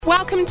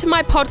Welcome to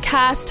my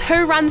podcast,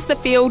 Who Runs the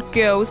Field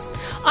Girls.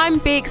 I'm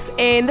Bex,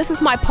 and this is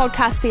my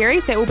podcast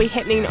series that will be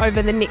happening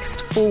over the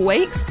next 4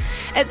 weeks.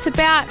 It's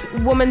about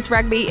women's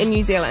rugby in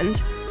New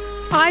Zealand.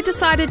 I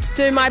decided to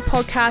do my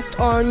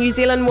podcast on New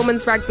Zealand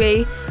women's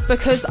rugby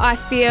because I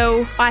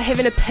feel I have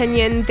an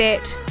opinion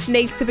that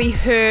needs to be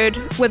heard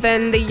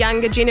within the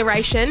younger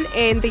generation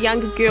and the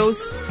younger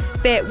girls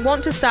that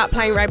want to start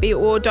playing rugby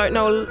or don't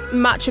know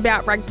much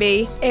about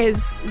rugby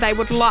as they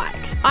would like.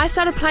 I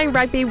started playing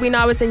rugby when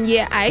I was in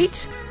year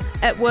 8.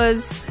 It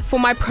was for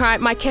my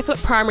Catholic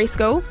primary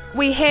school.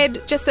 We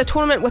had just a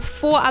tournament with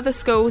 4 other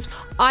schools.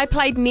 I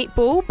played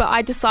netball, but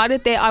I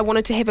decided that I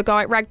wanted to have a go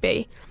at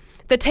rugby.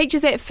 The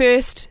teachers at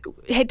first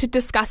had to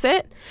discuss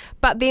it,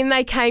 but then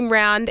they came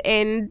round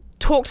and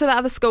talked to the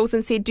other schools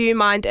and said, do you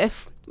mind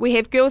if we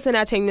have girls in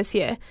our team this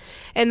year?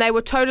 And they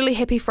were totally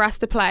happy for us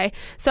to play.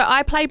 So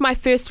I played my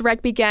first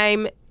rugby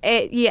game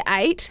at year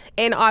 8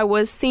 and I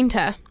was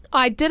centre.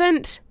 I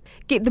didn't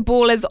get the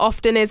ball as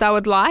often as I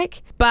would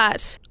like,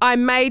 but I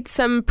made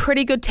some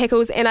pretty good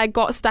tackles and I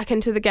got stuck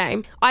into the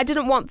game. I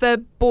didn't want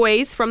the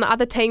boys from the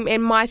other team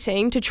and my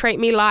team to treat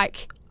me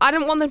like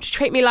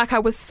I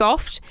was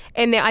soft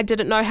and that I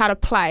didn't know how to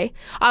play.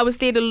 I was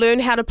there to learn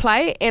how to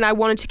play and I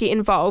wanted to get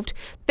involved.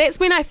 That's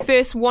when I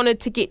first wanted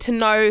to get to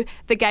know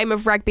the game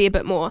of rugby a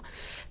bit more.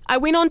 I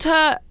went on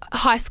to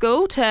high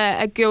school, to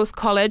a girls'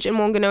 college in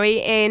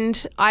Wanganui,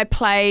 and I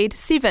played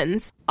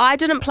sevens. I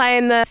didn't play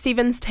in the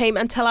sevens team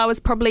until I was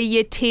probably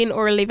year 10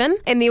 or 11,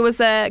 and there was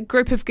a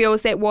group of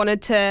girls that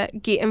wanted to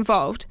get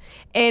involved.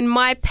 And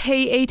my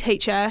PE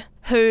teacher,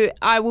 who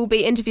I will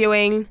be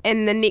interviewing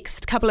in the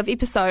next couple of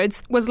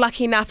episodes, was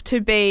lucky enough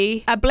to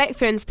be a Black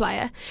Ferns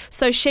player.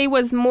 So she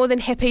was more than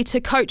happy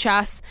to coach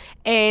us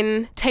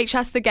and teach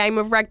us the game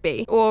of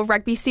rugby, or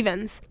rugby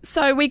sevens.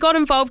 So we got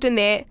involved in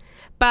that,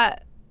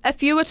 but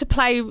if you were to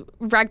play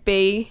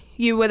rugby,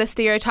 you were the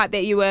stereotype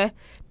that you were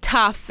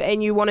tough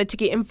and you wanted to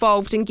get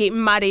involved and get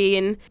muddy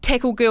and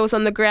tackle girls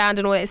on the ground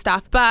and all that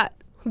stuff. But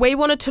we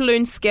wanted to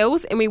learn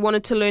skills and we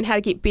wanted to learn how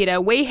to get better.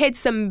 We had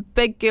some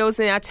big girls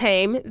in our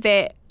team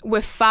that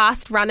were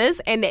fast runners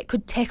and that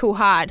could tackle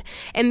hard.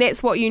 And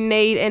that's what you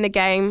need in a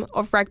game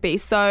of rugby.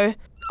 So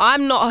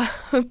I'm not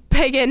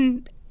big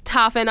and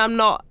tough and I'm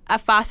not a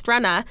fast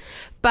runner,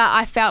 but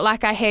I felt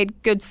like I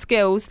had good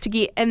skills to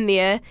get in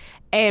there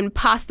and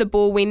pass the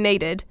ball when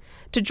needed.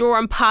 To draw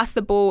and pass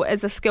the ball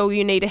is a skill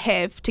you need to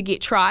have to get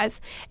tries.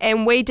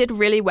 And we did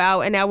really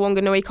well in our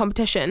Wanganui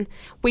competition.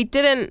 We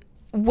didn't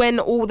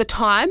win all the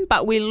time,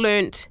 but we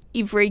learnt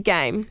every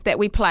game that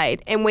we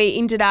played. And we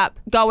ended up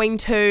going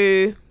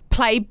to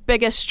play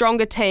bigger,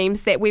 stronger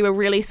teams that we were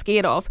really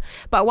scared of.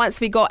 But once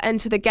we got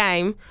into the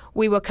game,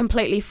 we were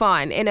completely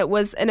fine. And it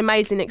was an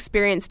amazing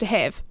experience to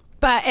have.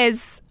 But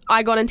as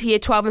I got into year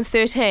 12 and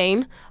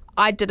 13,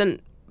 I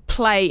didn't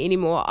play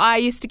anymore. I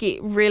used to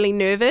get really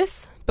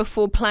nervous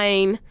before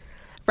playing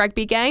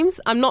rugby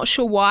games. I'm not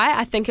sure why.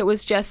 I think it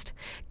was just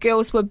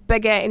girls were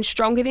bigger and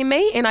stronger than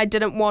me and I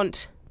didn't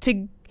want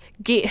to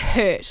get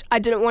hurt. I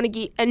didn't want to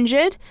get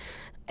injured,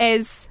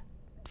 as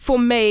for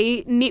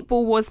me,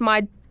 netball was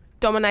my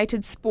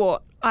dominated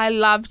sport. I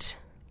loved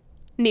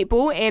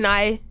netball and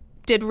I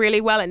did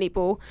really well at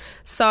netball.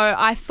 So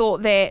I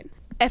thought that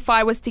if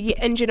I was to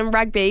get injured in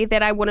rugby,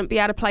 that I wouldn't be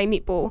able to play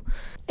netball.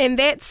 And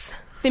that's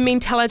the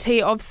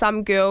mentality of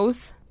some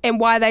girls and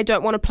why they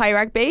don't want to play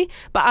rugby,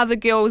 but other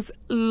girls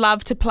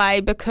love to play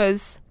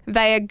because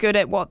they are good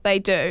at what they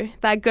do.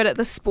 They're good at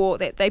the sport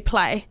that they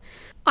play.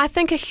 I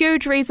think a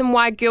huge reason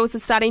why girls are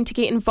starting to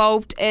get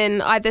involved in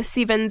either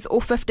sevens or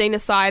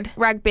 15-a-side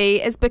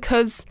rugby is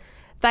because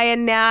they are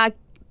now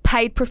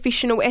paid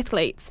professional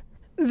athletes.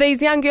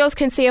 These young girls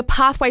can see a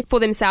pathway for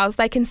themselves.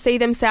 They can see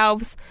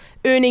themselves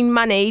earning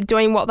money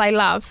doing what they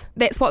love.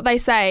 That's what they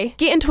say.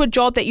 Get into a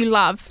job that you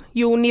love.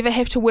 You'll never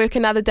have to work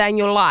another day in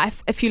your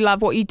life if you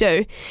love what you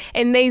do.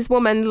 And these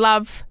women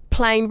love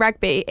playing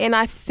rugby, and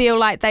I feel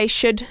like they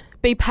should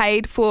be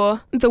paid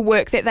for the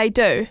work that they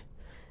do.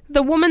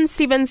 The women's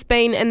sevens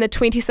being in the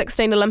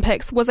 2016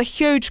 Olympics was a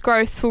huge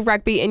growth for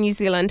rugby in New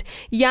Zealand.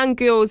 Young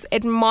girls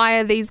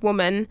admire these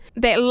women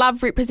that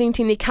love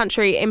representing their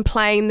country and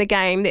playing the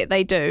game that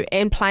they do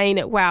and playing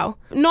it well.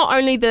 Not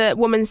only the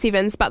women's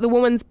sevens, but the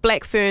women's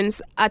Black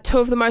Ferns are 2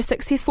 of the most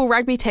successful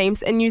rugby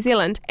teams in New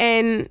Zealand,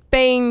 and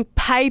being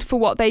paid for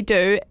what they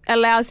do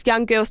allows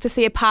young girls to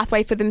see a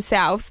pathway for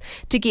themselves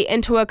to get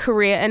into a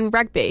career in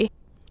rugby.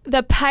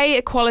 The pay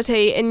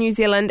equality in New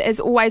Zealand has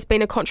always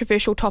been a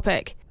controversial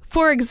topic.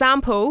 For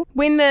example,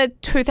 when the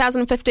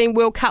 2015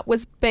 World Cup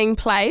was being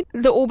played,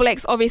 the All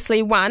Blacks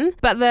obviously won,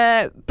 but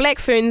the Black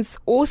Ferns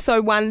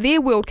also won their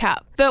World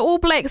Cup. The All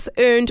Blacks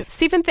earned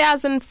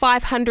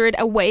 $7,500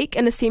 a week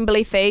in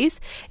assembly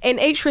fees and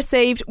each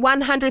received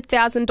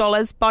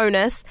 $100,000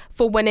 bonus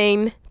for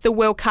winning the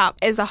World Cup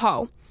as a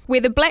whole,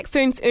 where the Black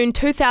Ferns earned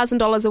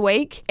 $2,000 a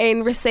week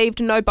and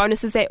received no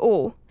bonuses at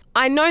all.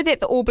 I know that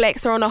the All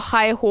Blacks are on a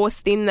higher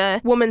horse than the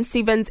Women's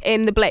Sevens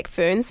and the Black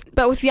Ferns,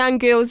 but with young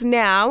girls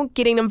now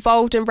getting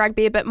involved in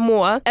rugby a bit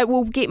more, it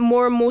will get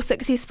more and more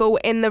successful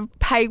and the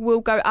pay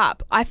will go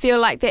up. I feel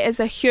like that is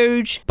a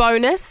huge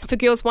bonus for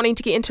girls wanting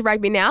to get into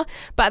rugby now,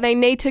 but they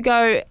need to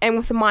go in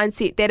with the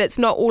mindset that it's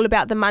not all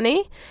about the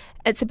money.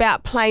 It's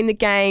about playing the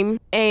game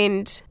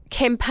and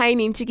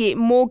campaigning to get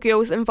more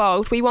girls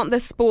involved. We want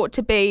this sport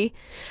to be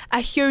a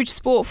huge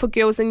sport for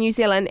girls in New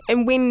Zealand,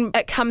 and when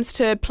it comes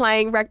to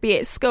playing rugby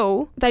at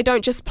school, they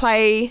don't just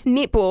play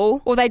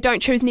netball, or they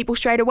don't choose netball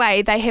straight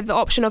away. They have the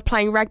option of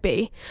playing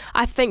rugby.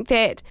 I think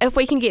that if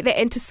we can get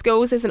that into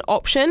schools as an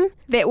option,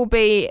 that will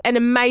be an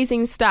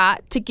amazing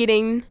start to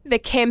getting the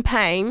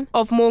campaign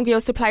of more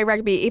girls to play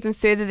rugby even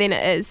further than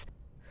it is.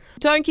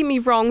 Don't get me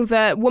wrong,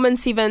 the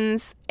Women's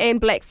Sevens and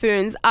Black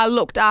Ferns are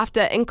looked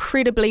after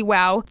incredibly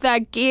well. They're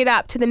geared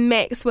up to the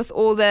max with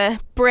all the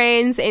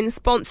brands and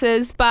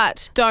sponsors,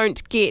 but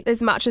don't get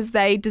as much as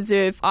they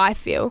deserve, I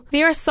feel.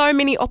 There are so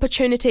many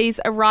opportunities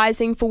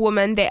arising for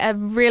women that are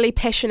really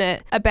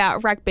passionate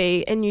about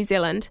rugby in New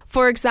Zealand.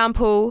 For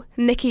example,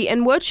 Nikki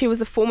Inwood, she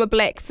was a former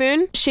Black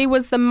Fern. She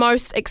was the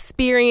most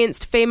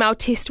experienced female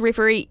test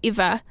referee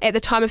ever at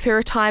the time of her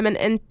retirement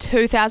in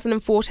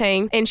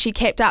 2014, and she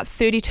capped up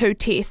 32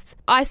 tests.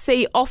 I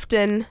see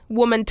often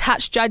women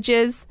touch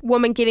judges,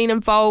 women getting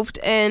involved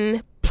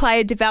in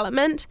player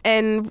development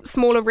in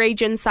smaller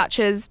regions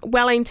such as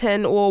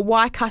Wellington or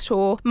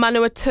Waikato,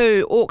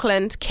 Manawatu,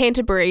 Auckland,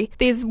 Canterbury.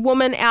 There's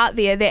women out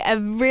there that are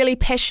really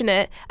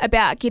passionate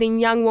about getting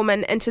young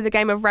women into the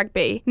game of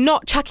rugby,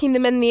 not chucking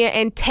them in there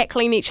and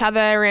tackling each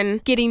other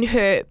and getting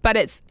hurt, but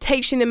it's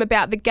teaching them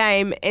about the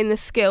game and the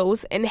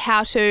skills and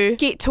how to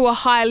get to a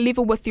higher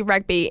level with your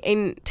rugby,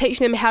 and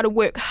teaching them how to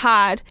work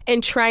hard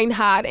and train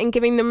hard, and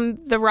giving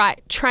them the right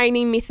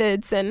training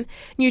methods and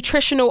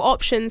nutritional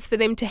options for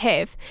them to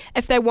have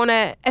if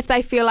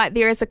they feel like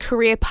there is a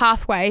career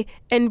pathway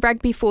in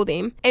rugby for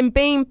them. And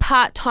being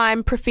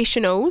part-time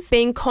professionals,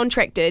 being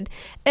contracted,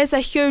 is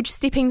a huge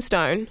stepping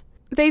stone.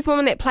 These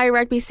women that play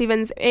rugby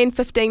sevens and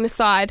 15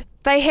 aside,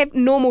 they have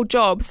normal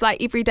jobs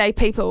like everyday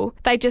people.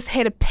 They just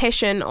had a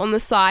passion on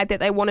the side that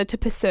they wanted to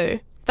pursue.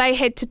 They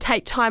had to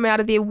take time out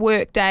of their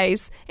work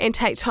days and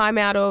take time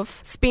out of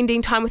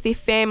spending time with their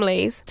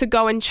families to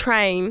go and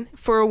train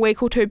for a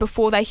week or two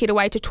before they head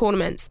away to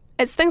tournaments.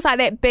 It's things like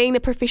that. Being a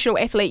professional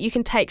athlete, you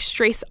can take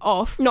stress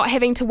off, not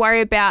having to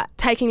worry about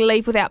taking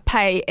leave without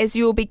pay, as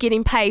you'll be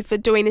getting paid for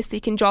doing a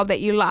second job that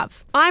you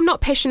love. I'm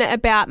not passionate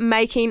about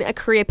making a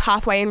career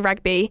pathway in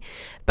rugby,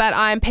 but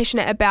I'm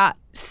passionate about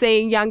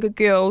seeing younger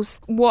girls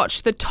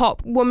watch the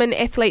top women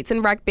athletes in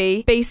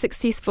rugby be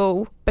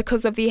successful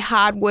because of their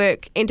hard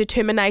work and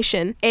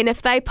determination. And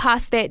if they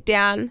pass that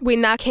down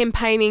when they're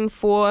campaigning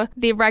for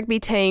their rugby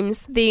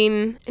teams,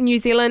 then New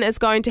Zealand is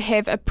going to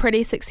have a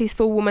pretty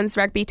successful women's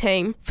rugby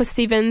team for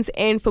sevens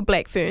and for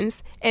Black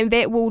Ferns. And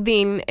that will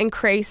then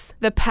increase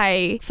the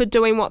pay for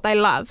doing what they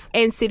love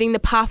and setting the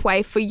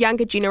pathway for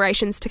younger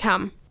generations to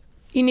come.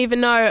 You never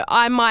know,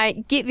 I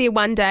might get there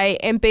one day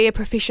and be a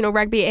professional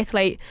rugby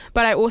athlete,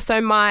 but I also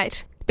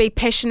might be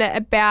passionate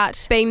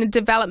about being a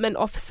development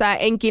officer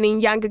and getting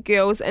younger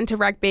girls into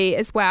rugby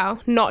as well,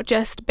 not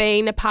just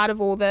being a part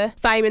of all the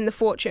fame and the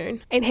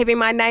fortune and having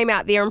my name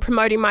out there and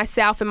promoting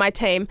myself and my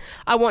team.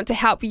 I want to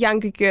help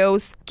younger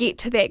girls get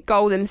to that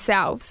goal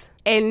themselves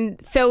and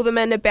fill them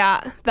in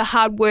about the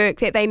hard work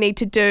that they need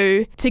to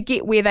do to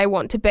get where they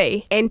want to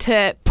be, and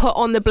to put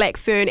on the Black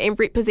Fern and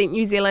represent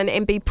New Zealand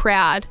and be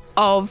proud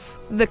of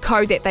the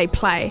code that they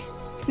play.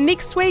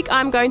 Next week,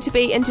 I'm going to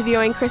be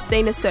interviewing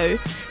Christina Sue.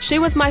 She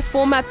was my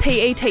former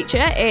PE teacher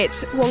at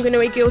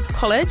Wanganui Girls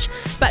College,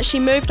 but she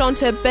moved on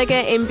to bigger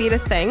and better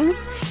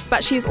things,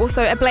 but she's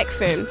also a Black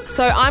Fern.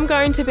 So I'm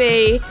going to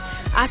be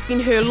asking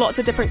her lots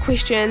of different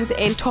questions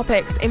and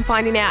topics and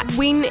finding out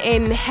when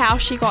and how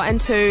she got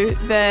into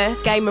the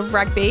game of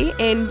rugby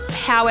and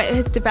how it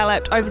has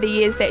developed over the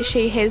years that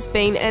she has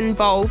been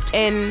involved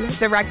in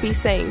the rugby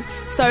scene.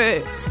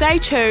 So stay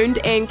tuned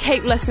and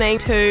keep listening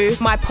to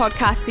my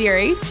podcast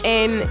series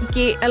and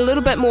get a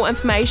little bit more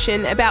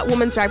information about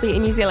women's rugby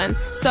in New Zealand.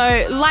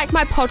 So like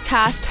my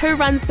podcast, Who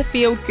Runs the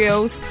Field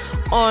Girls,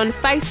 on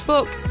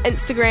Facebook,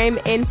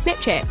 Instagram and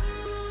Snapchat.